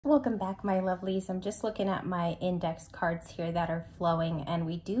Welcome back, my lovelies. I'm just looking at my index cards here that are flowing, and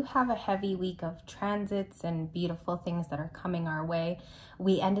we do have a heavy week of transits and beautiful things that are coming our way.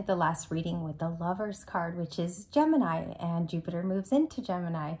 We ended the last reading with the Lovers card, which is Gemini, and Jupiter moves into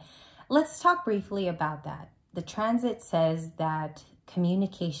Gemini. Let's talk briefly about that. The transit says that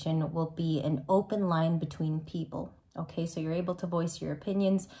communication will be an open line between people. Okay, so you're able to voice your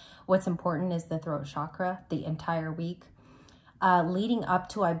opinions. What's important is the throat chakra the entire week. Leading up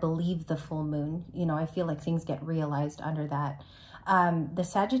to, I believe, the full moon, I feel like things get realized under that. The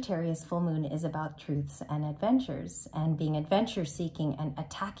Sagittarius full moon is about truths and adventures and being adventure seeking and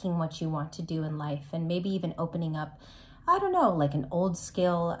attacking what you want to do in life, and maybe even opening up, I don't know, like an old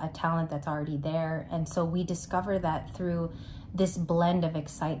skill, a talent that's already there. And so we discover that through this blend of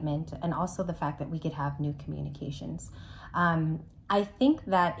excitement and also the fact that we could have new communications. I think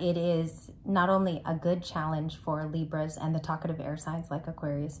that it is not only a good challenge for Libras and the talkative air signs like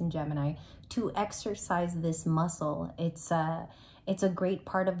Aquarius and Gemini to exercise this muscle. It's a great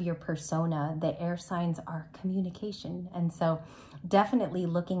part of your persona. The air signs are communication. And so definitely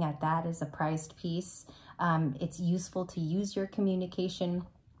looking at that as a prized piece. It's useful to use your communication.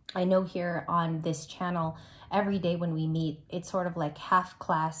 I know here on this channel, every day when we meet, it's sort of like half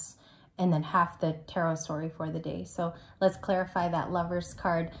class and then half the tarot story for the day. So let's clarify that Lovers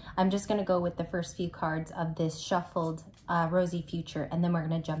card. I'm just going to go with the first few cards of this shuffled Rosy Future, and then we're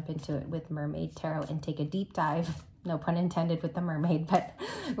going to jump into it with Mermaid Tarot and take a deep dive, no pun intended with the mermaid, but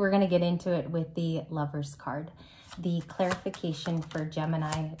we're going to get into it with the Lovers card. The clarification for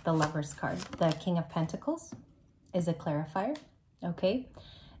Gemini, the Lovers card. The King of Pentacles is a clarifier, okay?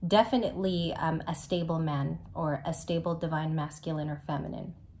 Definitely a stable man or a stable divine masculine or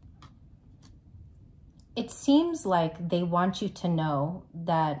feminine. It seems like they want you to know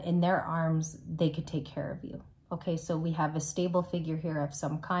that in their arms, they could take care of you. Okay, so we have a stable figure here of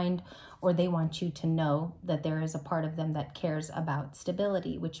some kind, or they want you to know that there is a part of them that cares about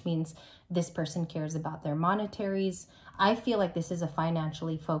stability, which means this person cares about their monetaries. I feel like this is a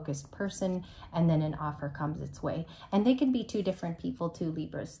financially focused person, and then an offer comes its way. And they can be two different people too,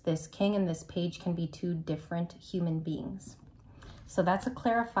 Libras. This king and this page can be two different human beings. So that's a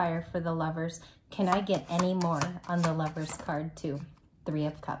clarifier for the Lovers. Can I get any more on the Lovers card too? Three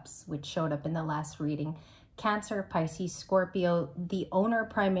of Cups, which showed up in the last reading. Cancer, Pisces, Scorpio. The owner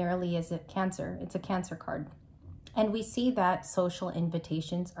primarily is a Cancer. It's a Cancer card. And we see that social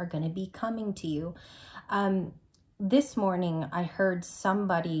invitations are going to be coming to you. This morning, I heard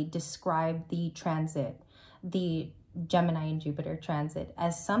somebody describe the transit, the Gemini and Jupiter transit,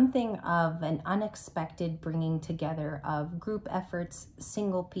 as something of an unexpected bringing together of group efforts,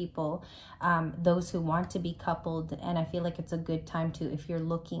 single people, those who want to be coupled. And I feel like it's a good time to, if you're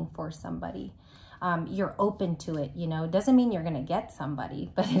looking for somebody, you're open to it. It doesn't mean you're going to get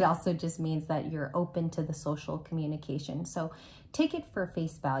somebody, but it also just means that you're open to the social communication. So take it for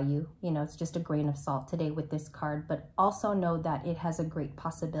face value. It's just a grain of salt today with this card, but also know that it has a great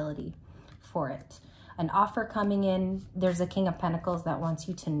possibility for it. An offer coming in. There's a King of Pentacles that wants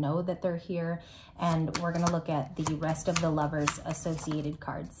you to know that they're here. And we're going to look at the rest of the Lovers associated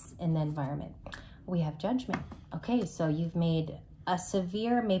cards in the environment. We have Judgment. Okay, so you've made a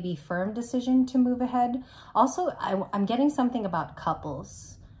severe, maybe firm decision to move ahead. Also, I'm getting something about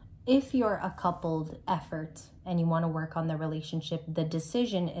couples. If you're a coupled effort and you want to work on the relationship, the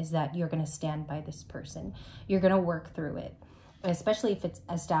decision is that you're going to stand by this person. You're going to work through it, especially if it's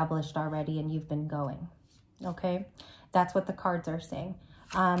established already and you've been going. Okay, that's what the cards are saying.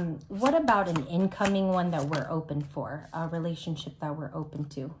 What about an incoming one that we're open for, a relationship that we're open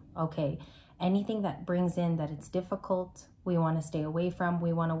to? Okay, anything that brings in that it's difficult, we want to stay away from.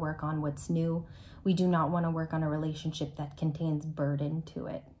 We want to work on what's new. We do not want to work on a relationship that contains burden to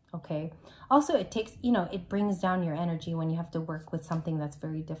it. Okay, also it takes, it brings down your energy when you have to work with something that's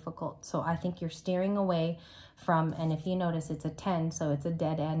very difficult. So I think you're steering away from, and if you notice, it's a 10, so it's a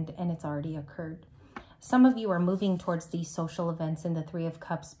dead end and it's already occurred. Some of you are moving towards these social events in the Three of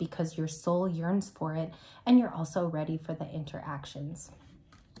Cups because your soul yearns for it, and you're also ready for the interactions.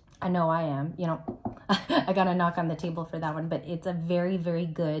 I know I am, I got to knock on the table for that one, but it's a very, very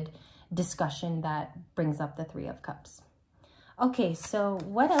good discussion that brings up the Three of Cups. Okay, so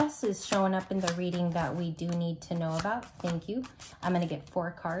what else is showing up in the reading that we do need to know about? Thank you. I'm going to get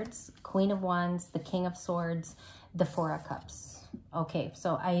 4 cards. Queen of Wands, the King of Swords, the Four of Cups. Okay,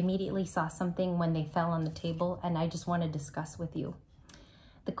 so I immediately saw something when they fell on the table, and I just want to discuss with you.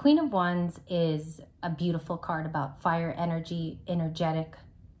 The Queen of Wands is a beautiful card about fire energy, energetic,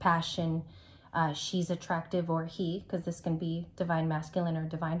 passion, she's attractive, or he, because this can be divine masculine or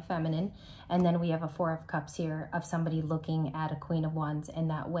divine feminine. And then we have a Four of Cups here of somebody looking at a Queen of Wands in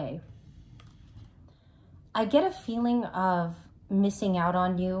that way. I get a feeling of missing out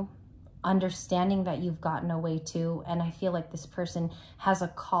on you, understanding that you've gotten away too, and I feel like this person has a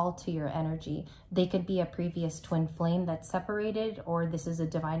call to your energy. They could be a previous twin flame that's separated, or this is a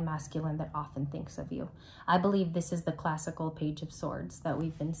divine masculine that often thinks of you. I believe this is the classical Page of Swords that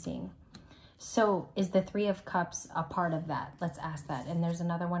we've been seeing. So is the Three of Cups a part of that? Let's ask that. And there's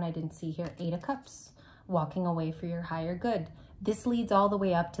another one I didn't see here, Eight of Cups, walking away for your higher good. This leads all the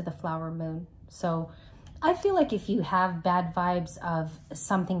way up to the flower moon. So I feel like if you have bad vibes of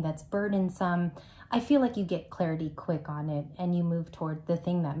something that's burdensome, I feel like you get clarity quick on it and you move toward the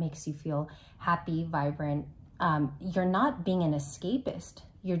thing that makes you feel happy, vibrant. You're not being an escapist.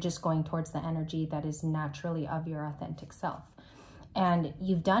 You're just going towards the energy that is naturally of your authentic self. And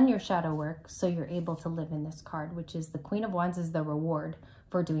you've done your shadow work, so you're able to live in this card, which is the Queen of Wands is the reward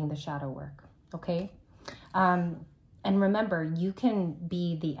for doing the shadow work, okay? And remember, you can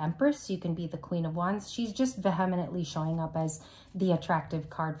be the Empress, you can be the Queen of Wands. She's just vehemently showing up as the attractive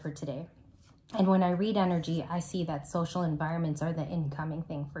card for today. And when I read energy, I see that social environments are the incoming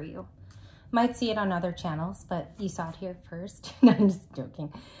thing for you. Might see it on other channels, but you saw it here first. No, I'm just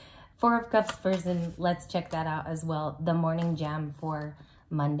joking. Four of Cups person, let's check that out as well. The morning jam for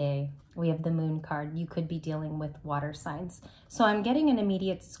Monday. We have the moon card. You could be dealing with water signs. So I'm getting an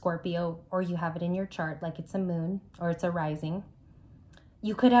immediate Scorpio, or you have it in your chart like it's a moon or it's a rising.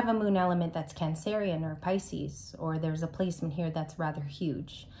 You could have a moon element that's Cancerian or Pisces, or there's a placement here that's rather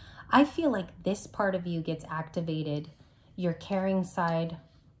huge. I feel like this part of you gets activated. Your caring side,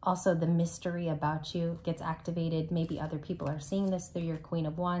 also the mystery about you gets activated. Maybe other people are seeing this through your Queen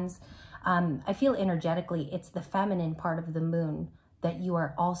of Wands. I feel energetically it's the feminine part of the moon that you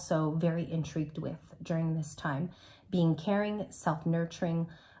are also very intrigued with during this time. Being caring, self-nurturing,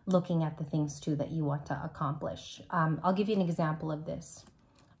 looking at the things too that you want to accomplish. I'll give you an example of this.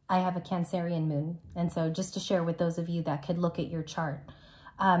 I have a Cancerian moon. And so just to share with those of you that could look at your chart,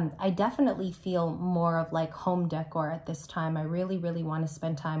 I definitely feel more of like home decor at this time. I really, really want to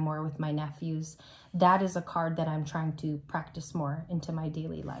spend time more with my nephews. That is a card that I'm trying to practice more into my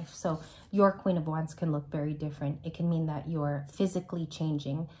daily life. So your Queen of Wands can look very different. It can mean that you're physically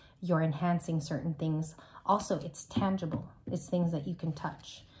changing, you're enhancing certain things. Also, it's tangible. It's things that you can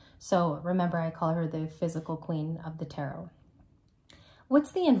touch. So remember, I call her the physical queen of the tarot.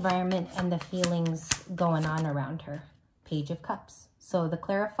 What's the environment and the feelings going on around her? Page of Cups. So the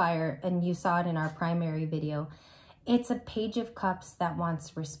clarifier, and you saw it in our primary video, it's a Page of Cups that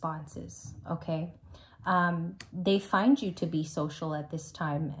wants responses, okay? They find you to be social at this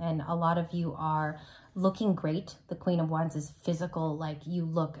time, and a lot of you are looking great. The Queen of Wands is physical, like you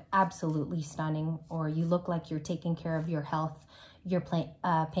look absolutely stunning, or you look like you're taking care of your health. You're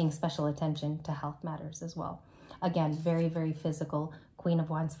paying special attention to health matters as well. Again, very, very physical. Queen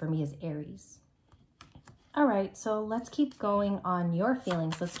of Wands for me is Aries. All right, so let's keep going on your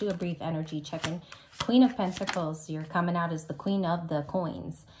feelings. Let's do a brief energy check-in. Queen of Pentacles, you're coming out as the Queen of the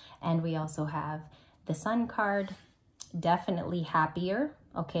Coins. And we also have the Sun card, definitely happier,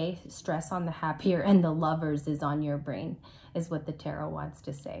 okay? Stress on the happier, and the Lovers is on your brain, is what the tarot wants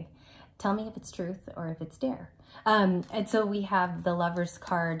to say. Tell me if it's truth or if it's dare. And so we have the Lovers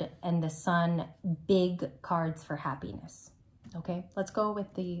card and the Sun, big cards for happiness. Okay, let's go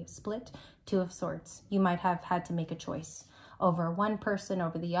with the split. Two of Swords. You might have had to make a choice over one person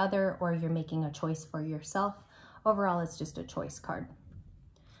over the other, or you're making a choice for yourself. Overall, it's just a choice card.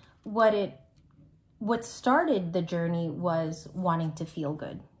 What started the journey was wanting to feel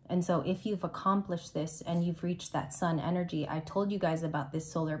good. And so if you've accomplished this and you've reached that Sun energy, I told you guys about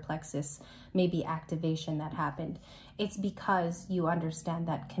this solar plexus, maybe activation that happened. It's because you understand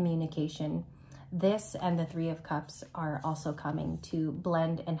that communication. This and the Three of Cups are also coming to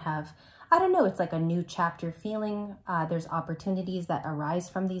blend and have, I don't know, it's like a new chapter feeling. There's opportunities that arise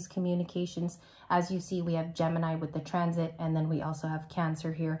from these communications. As you see, we have Gemini with the transit, and then we also have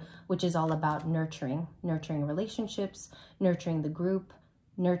Cancer here, which is all about nurturing relationships, nurturing the group,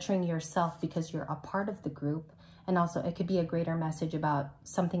 nurturing yourself because you're a part of the group. And also it could be a greater message about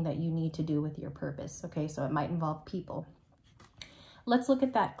something that you need to do with your purpose. Okay, so it might involve people. Let's look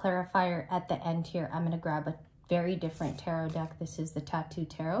at that clarifier at the end here. I'm going to grab a very different tarot deck. This is the Tattoo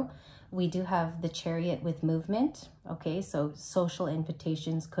Tarot. We do have the Chariot with movement. Okay, so social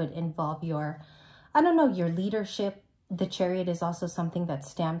invitations could involve your, I don't know, your leadership. The Chariot is also something that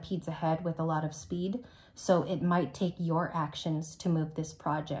stampedes ahead with a lot of speed. So it might take your actions to move this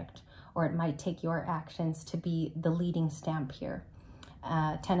project, or it might take your actions to be the leading stamp here.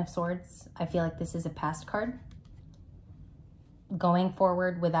 Ten of Swords, I feel like this is a past card. Going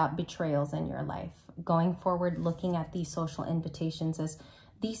forward without betrayals in your life. Going forward, looking at these social invitations as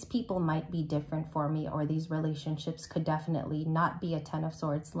these people might be different for me, or these relationships could definitely not be a Ten of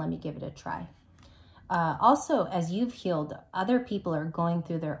Swords. Let me give it a try. Also, as you've healed, other people are going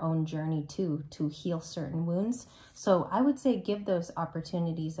through their own journey too, to heal certain wounds. So I would say give those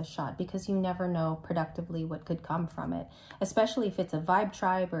opportunities a shot, because you never know productively what could come from it, especially if it's a vibe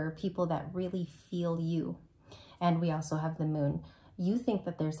tribe or people that really feel you. And we also have the moon. You think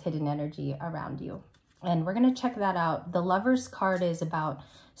that there's hidden energy around you. And we're going to check that out. The Lover's card is about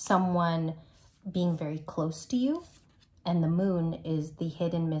someone being very close to you. And the moon is the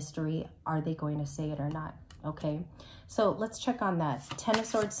hidden mystery. Are they going to say it or not? Okay, so let's check on that. Ten of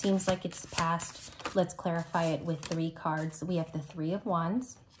Swords seems like it's past. Let's clarify it with 3 cards. We have the 3 of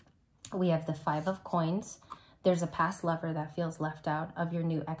Wands. We have the 5 of Coins. There's a past lover that feels left out of your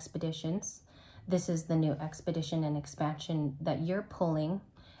new expeditions. This is the new expedition and expansion that you're pulling.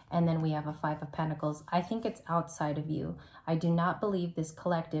 And then we have a 5 of Pentacles. I think it's outside of you. I do not believe this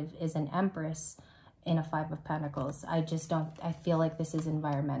collective is an Empress in a 5 of Pentacles. I just don't, I feel like this is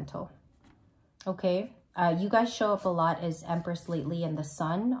environmental. Okay, you guys show up a lot as Empress lately in the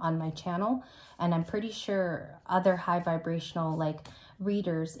Sun on my channel, and I'm pretty sure other high vibrational like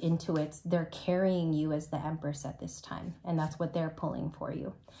readers, intuits, they're carrying you as the Empress at this time, and that's what they're pulling for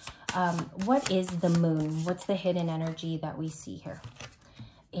you. What is the moon? What's the hidden energy that we see here?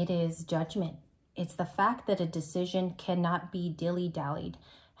 It is judgment. It's the fact that a decision cannot be dilly-dallied,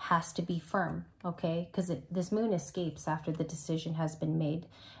 has to be firm, okay? Because this moon escapes after the decision has been made.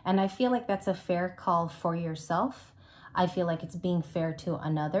 And I feel like that's a fair call for yourself. I feel like it's being fair to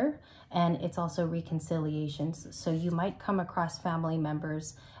another, and it's also reconciliations. So you might come across family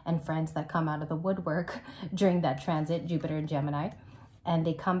members and friends that come out of the woodwork during that transit, Jupiter and Gemini, and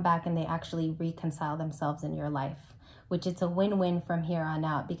they come back and they actually reconcile themselves in your life, which it's a win-win from here on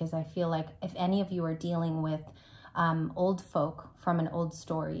out, because I feel like if any of you are dealing with old folk from an old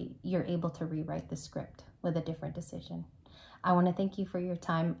story, you're able to rewrite the script with a different decision. I want to thank you for your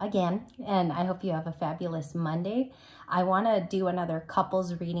time again, and I hope you have a fabulous Monday. I want to do another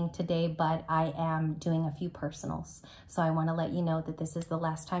couples reading today, but I am doing a few personals. So I want to let you know that this is the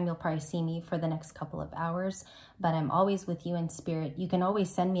last time you'll probably see me for the next couple of hours, but I'm always with you in spirit. You can always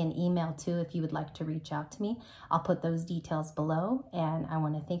send me an email too if you would like to reach out to me. I'll put those details below, and I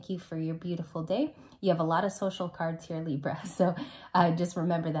want to thank you for your beautiful day. You have a lot of social cards here, Libra, so just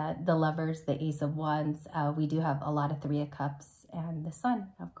remember that. The Lovers, the Ace of Wands, we do have a lot of 3 of Cups, and the Sun,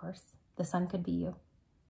 of course. The Sun could be you.